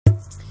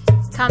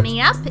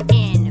Coming up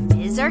in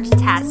Ms.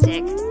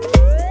 Artastic.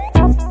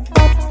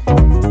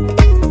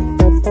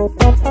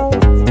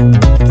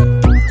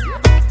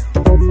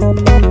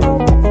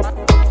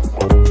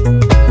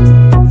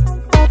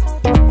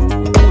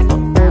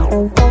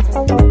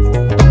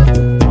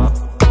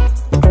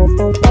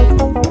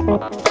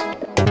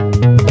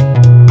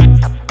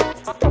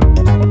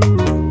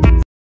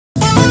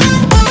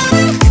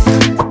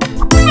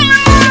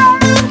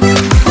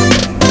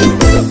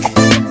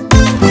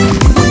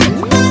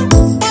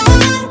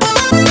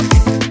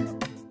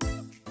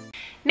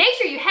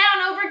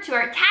 To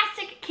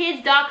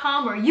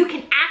artastickids.com, where you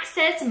can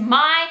access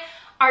my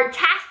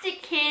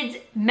Artastic Kids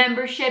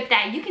membership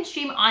that you can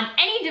stream on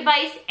any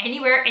device,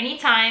 anywhere,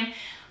 anytime.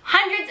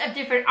 Hundreds of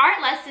different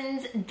art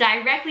lessons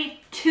directly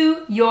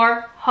to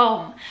your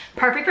home.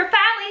 Perfect for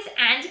families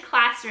and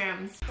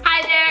classrooms.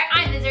 Hi there,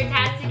 I'm Ms.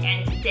 Artastic,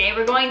 and today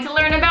we're going to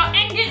learn about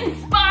and get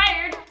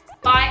inspired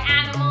by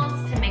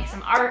animals to make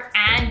some art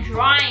and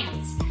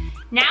drawings.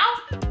 Now,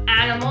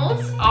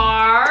 animals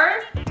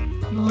are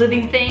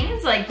living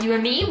things like you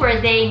and me,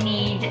 where they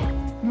need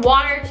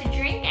water to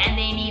drink and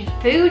they need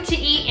food to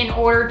eat in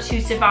order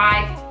to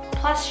survive,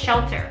 plus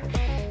shelter.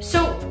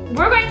 So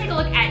we're going to take a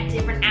look at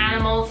different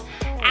animals.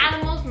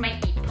 Animals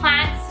might eat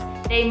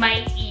plants, they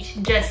might eat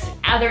just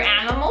other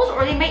animals,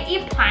 or they might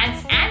eat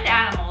plants and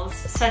animals,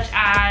 such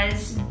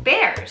as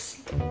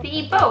bears. They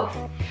eat both.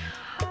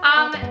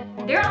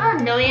 There are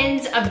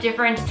millions of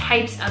different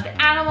types of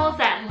animals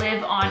that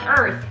live on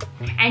Earth.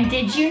 And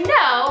did you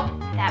know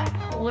that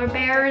polar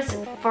bear's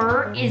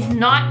fur is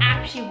not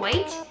actually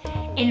white?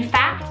 In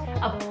fact,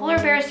 a polar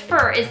bear's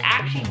fur is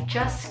actually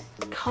just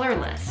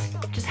colorless.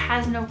 It just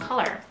has no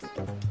color.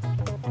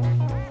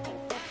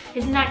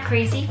 Isn't that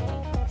crazy?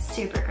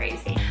 Super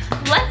crazy.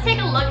 Let's take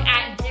a look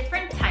at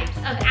different types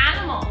of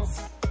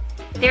animals.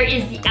 There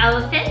is the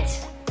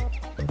elephant,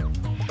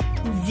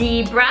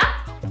 zebra,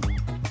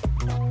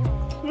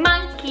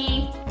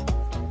 monkey,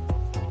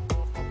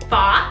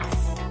 fox,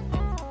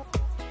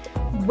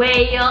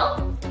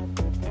 whale,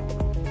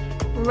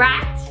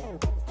 rat,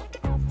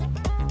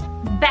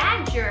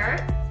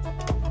 badger,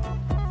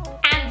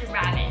 and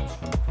rabbit.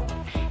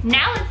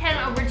 Now let's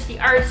head over to the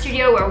art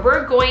studio, where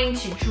we're going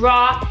to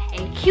draw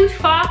a cute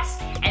fox,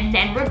 and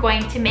then we're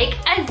going to make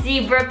a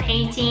zebra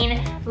painting.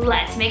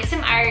 Let's make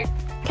some art.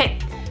 Okay,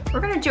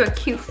 we're gonna do a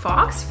cute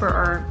fox for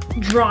our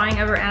drawing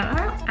of our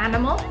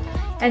animal.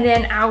 And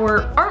then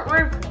our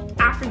artwork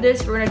after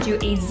this, we're gonna do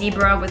a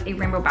zebra with a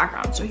rainbow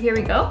background. So here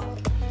we go.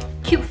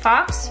 Cute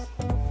fox.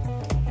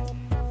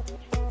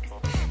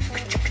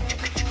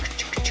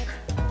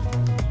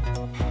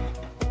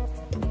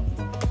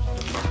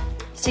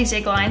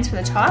 Zigzag lines for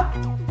the top.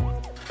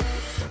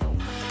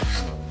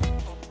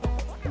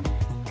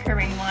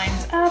 Curving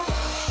lines up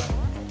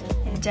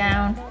and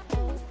down.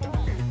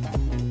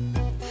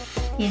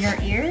 Inner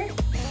ear.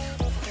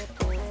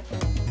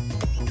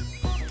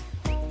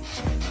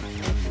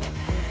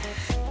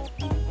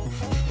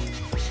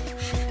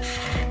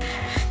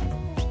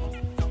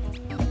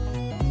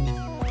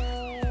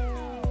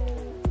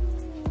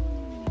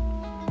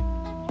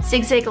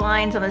 Zigzag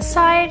lines on the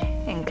side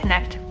and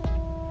connect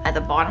at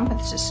the bottom with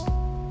just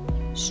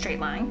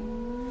straight line.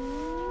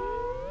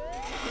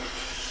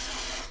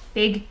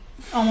 Big,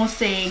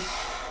 almost a,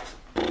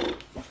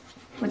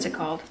 what's it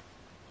called?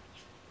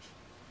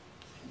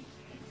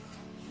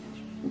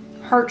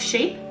 Heart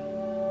shape.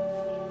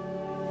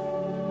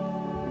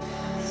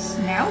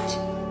 Snout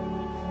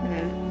with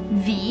a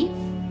V.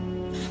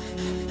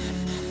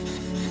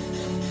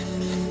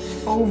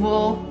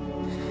 Oval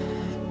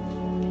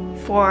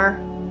for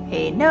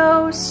a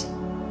nose.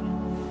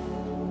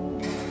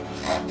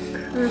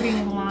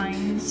 Curving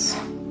lines.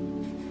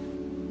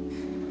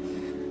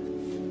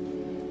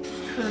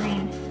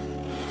 Curving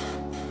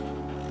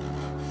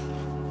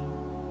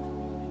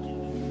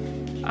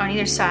on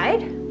either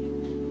side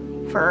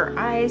for our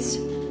eyes.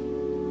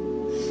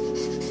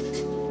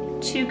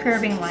 Two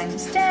curving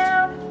lines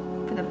down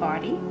for the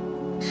body.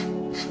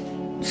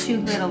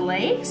 Two little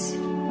legs.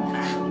 We'll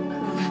add a little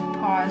curving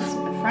paws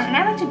in the front. And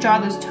I like to draw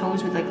those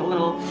toes with like a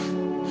little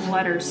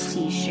letter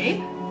C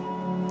shape.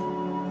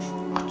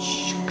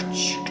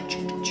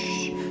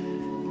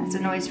 That's a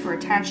noise for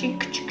attaching.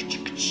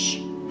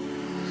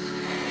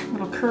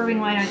 Little curving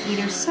line on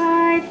either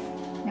side.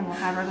 Then we'll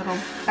have our little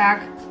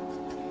back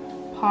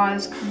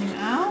paws coming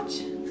out.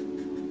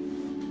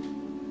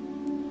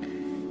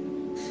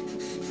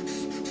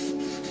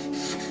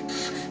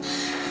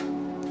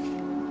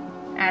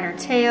 Add our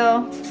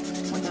tail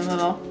with a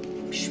little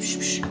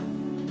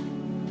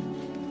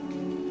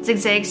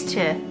zigzags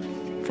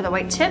for the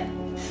white tip.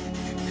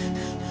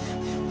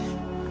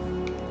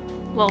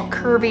 Little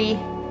curvy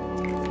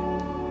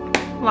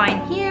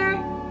line here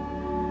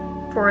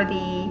for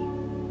the,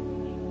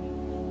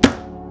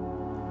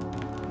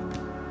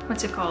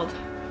 what's it called?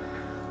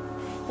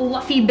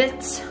 Fluffy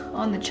bits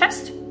on the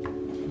chest.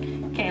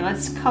 Okay,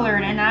 let's color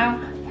it in now.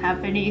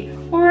 Have any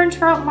orange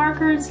felt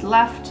markers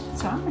left?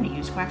 So I'm gonna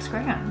use wax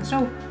crayon.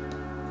 So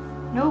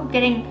no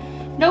getting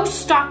No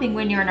stopping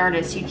when you're an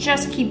artist. You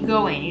just keep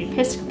going. You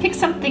pick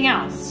something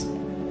else.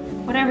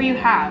 Whatever you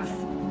have.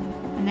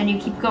 And then you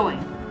keep going.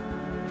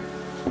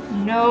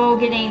 No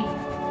getting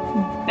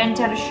bent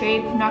out of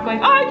shape. Not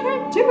going, I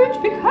can't do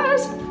it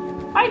because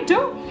I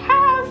don't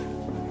have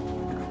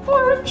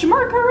orange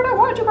marker and I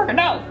want to marker.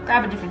 No,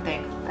 grab a different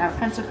thing. Grab a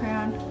pencil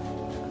crayon.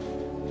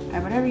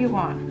 Grab whatever you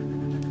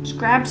want. Just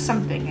grab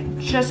something and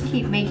just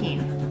keep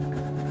making.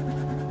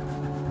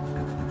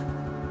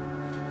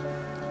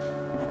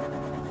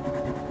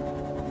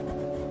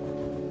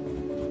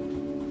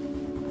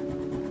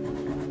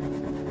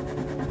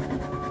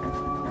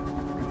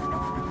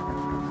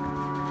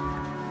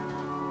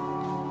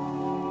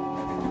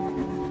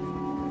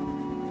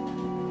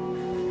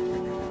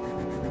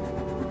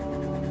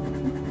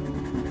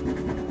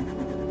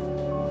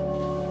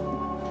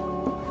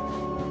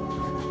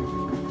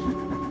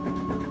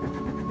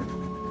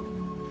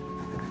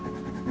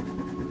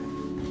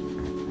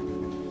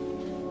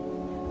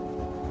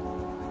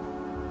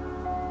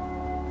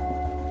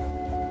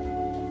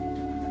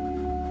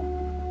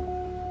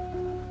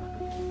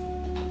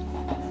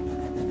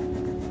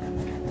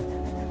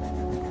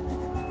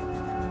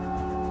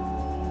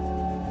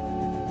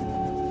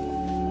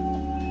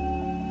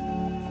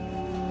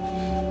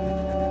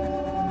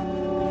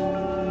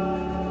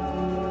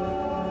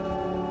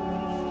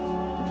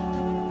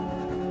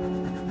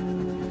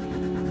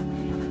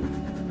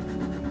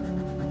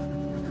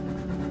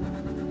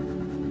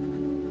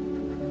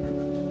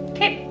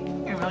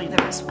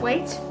 This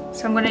white,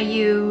 so I'm going to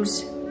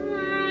use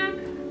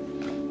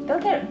they'll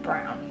get it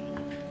brown,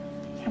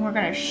 and we're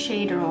going to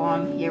shade it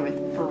along here with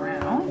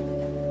brown,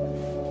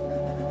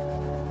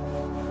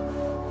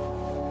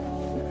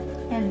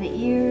 and the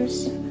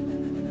ears.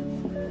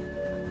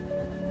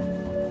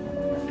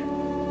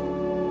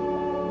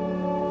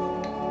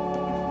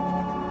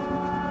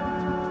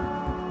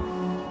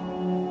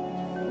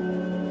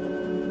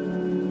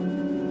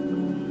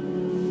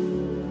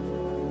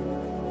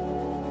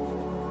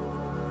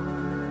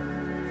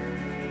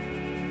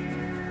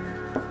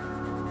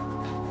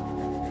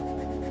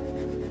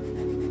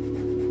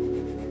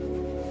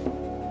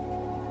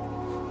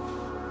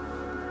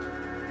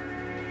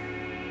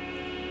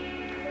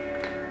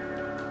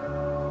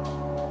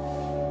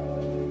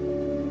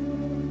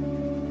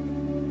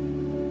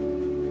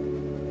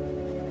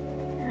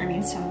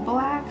 Some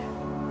black.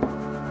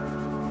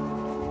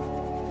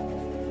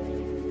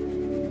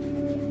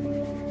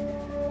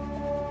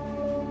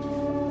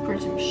 For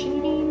some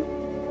shading.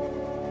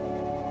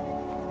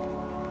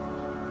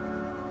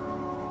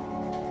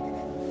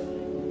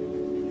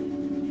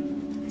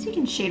 So you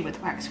can shade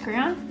with wax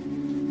crayon.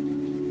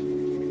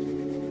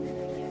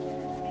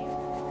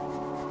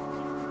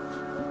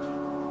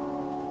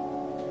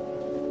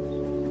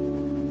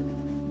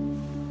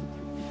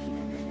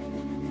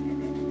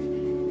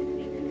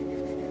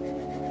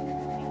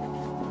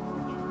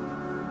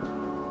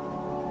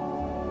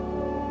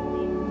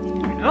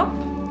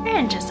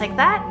 And just like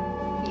that,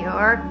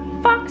 your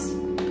fox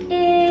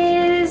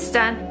is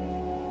done.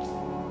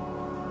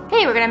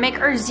 Okay, we're gonna make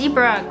our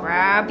zebra.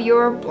 Grab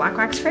your black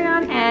wax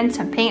crayon and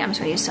some paint. I'm just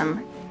gonna use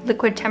some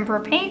liquid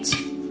tempera paint.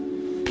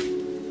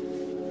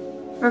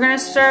 We're gonna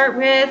start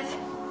with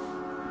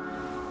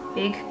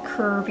big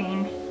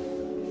curving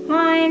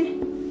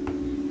line.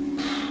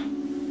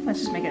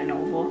 Let's just make it an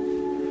oval.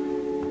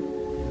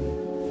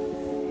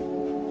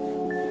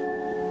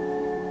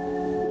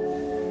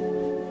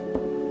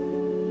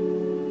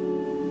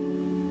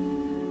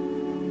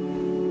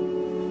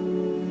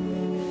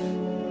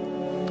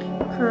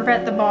 Curve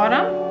at the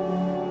bottom.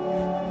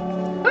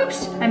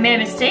 Oops, I made a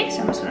mistake,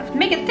 so I'm just gonna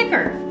make it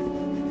thicker.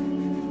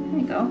 There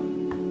we go.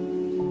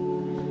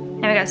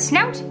 Now we got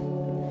snout.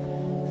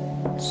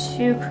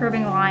 2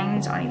 curving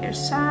lines on either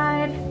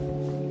side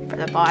for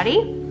the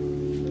body.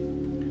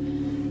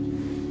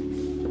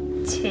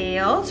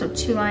 Tail, so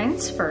 2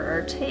 lines for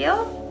our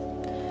tail.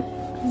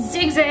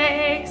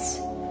 Zigzags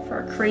for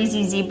a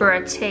crazy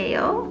zebra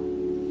tail.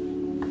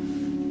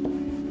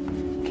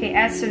 Okay,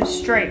 add some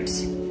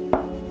stripes.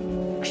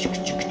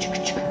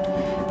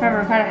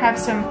 Remember, we've got to have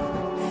some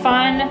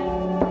fun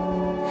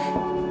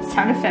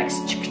sound effects.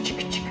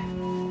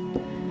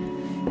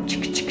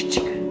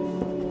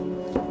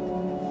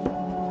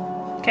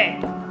 Okay,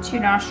 2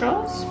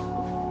 nostrils.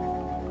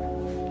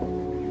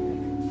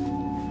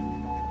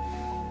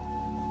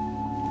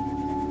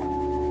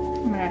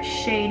 I'm going to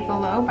shade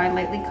below by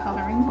lightly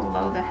coloring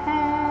below the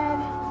head,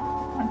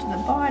 onto the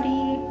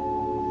body.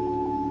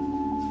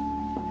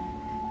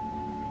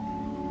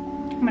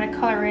 I'm going to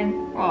color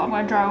in, well, I'm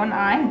going to draw one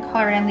eye and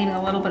color in, leaving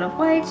a little bit of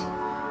white,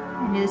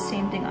 and do the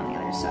same thing on the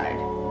other side.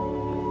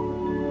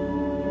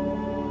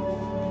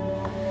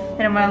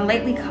 Then I'm going to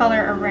lightly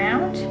color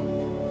around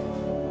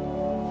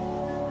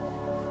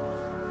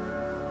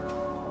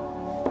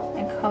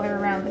and color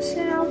around the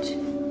snout.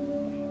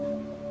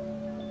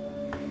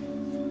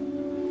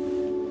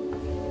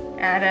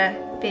 Add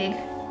a big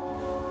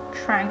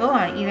triangle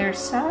on either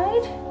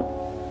side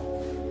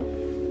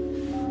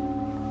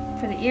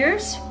for the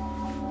ears.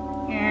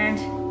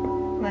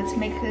 And Let's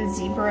make a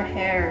zebra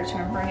hair. So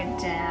I'm gonna bring it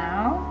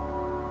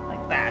down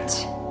like that.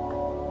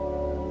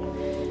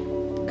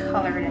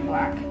 Color it in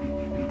black.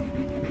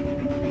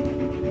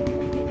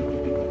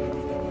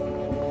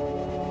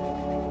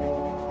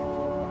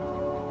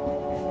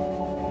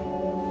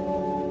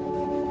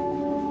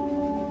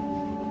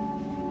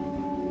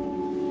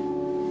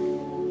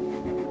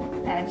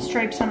 Add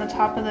stripes on the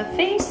top of the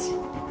face.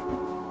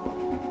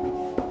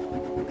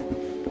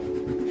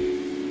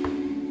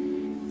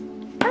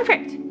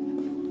 Perfect.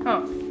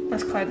 Oh,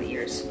 let's color the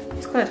ears.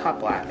 Let's color the top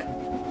black.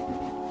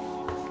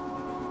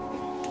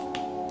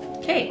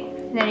 Okay,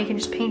 and then you can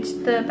just paint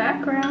the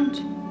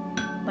background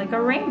like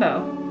a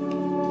rainbow.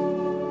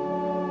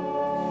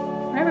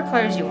 Whatever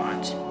colors you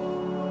want.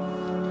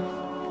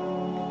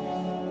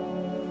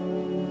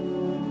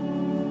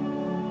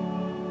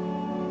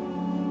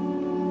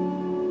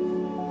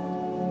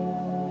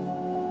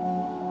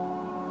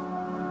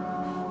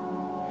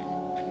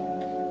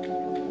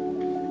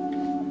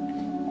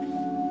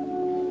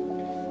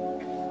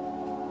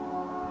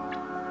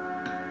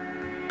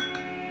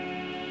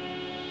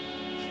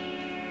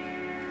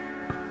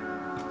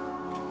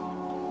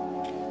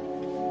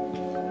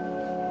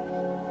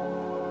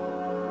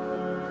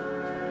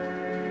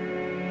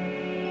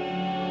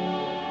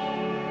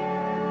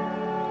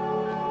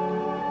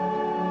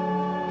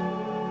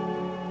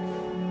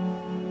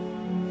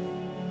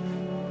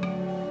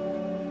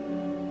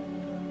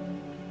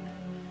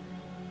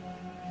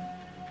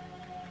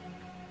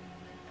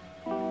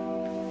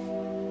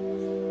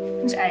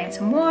 Just adding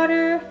some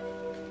water.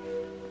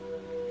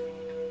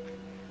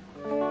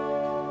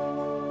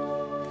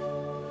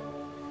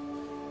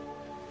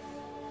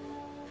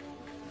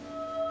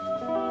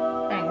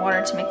 Adding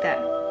water to make that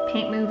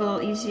paint move a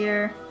little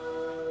easier.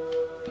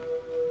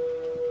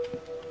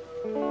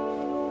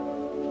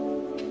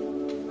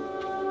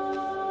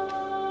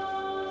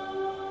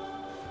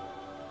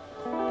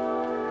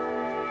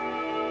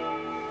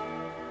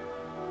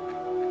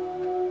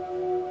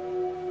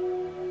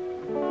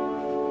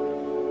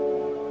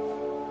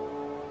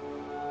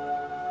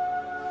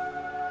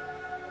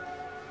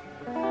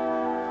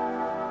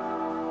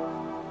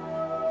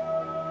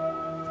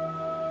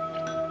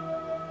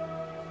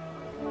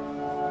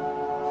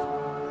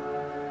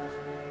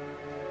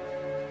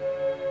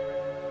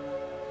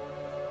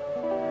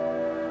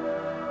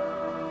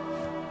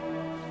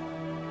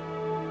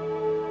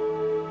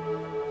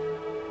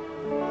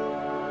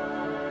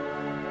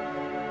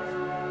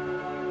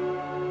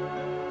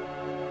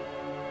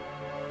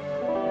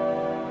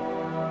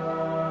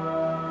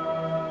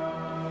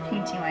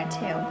 Painting my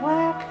tail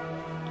black.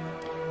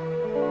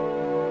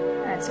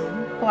 Add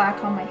some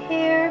black on my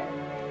hair.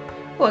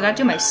 Oh, I gotta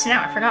do my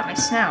snout. I forgot my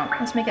snout.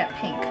 Let's make that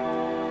pink.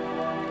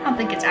 I don't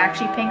think it's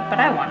actually pink, but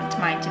I want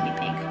mine to be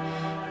pink.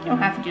 You don't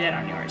have to do that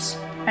on yours.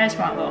 I just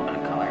want a little bit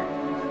of color.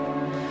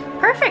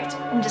 Perfect.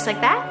 And just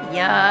like that,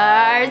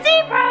 your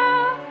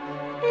zebra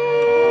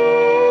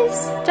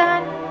is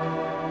done.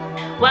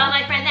 Well,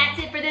 my friend, that's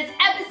it for this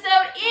episode.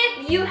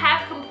 If you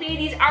have completed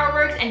these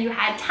artworks and you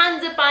had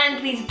tons of fun,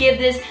 please give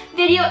this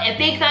video a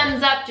big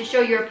thumbs up to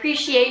show your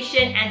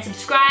appreciation and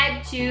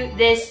subscribe to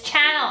this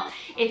channel.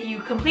 If you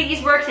complete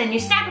these works and you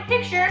snap a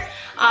picture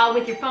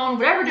with your phone,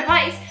 whatever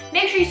device,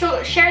 make sure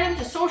you share them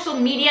to social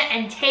media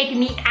and tag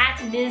me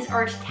at Ms.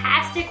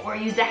 Artastic or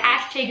use the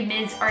hashtag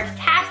Ms.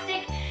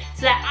 Artastic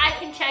so that I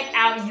can check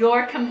out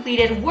your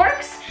completed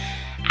works.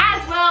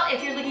 As well,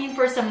 if you're looking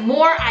for some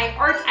more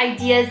art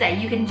ideas that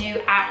you can do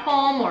at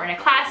home or in a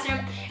classroom,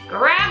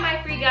 grab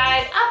my free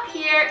guide up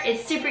here.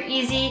 It's super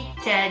easy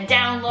to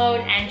download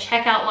and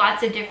check out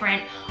lots of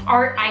different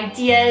art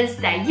ideas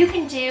that you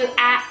can do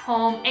at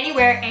home,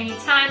 anywhere,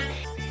 anytime.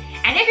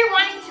 And if you're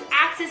wanting to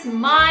access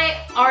my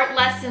art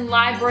lesson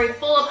library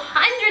full of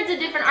hundreds of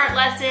different art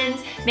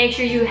lessons, make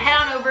sure you head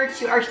on over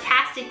to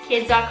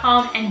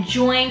artistickids.com and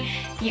join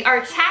the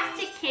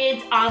Artastic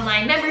Kids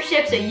online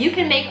membership so you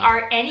can make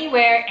art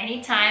anywhere,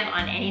 anytime,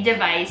 on any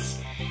device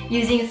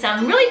using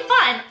some really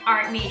fun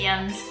art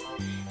mediums.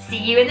 See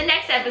you in the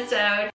next episode.